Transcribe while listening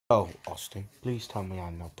Oh, Austin, please tell me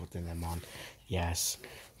I'm not putting them on. Yes,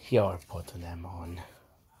 you're putting them on.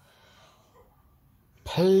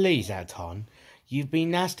 Please, Anton. You've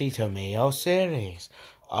been nasty to me. Oh, serious.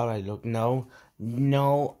 Alright, look, no,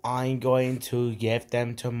 I'm going to give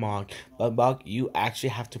them to Mark. But Mark, you actually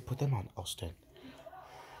have to put them on, Austin.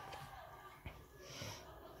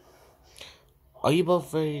 Are you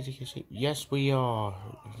both ready to get? Yes, we are.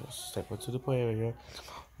 Let's step up to the play area.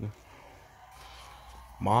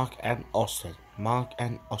 Mark and Austin. Mark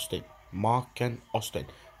and Austin. Mark and Austin.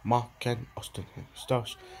 Mark and Austin.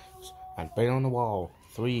 Stars. And bang on the wall.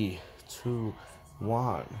 3, 2,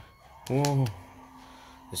 1. Whoa.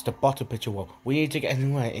 It's the bottom picture wall. We need to get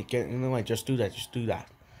in the way. Get in the way. Just do that. Just do that.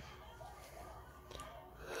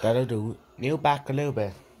 That'll do. Kneel back a little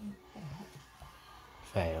bit.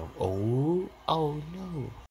 Fail. Oh no.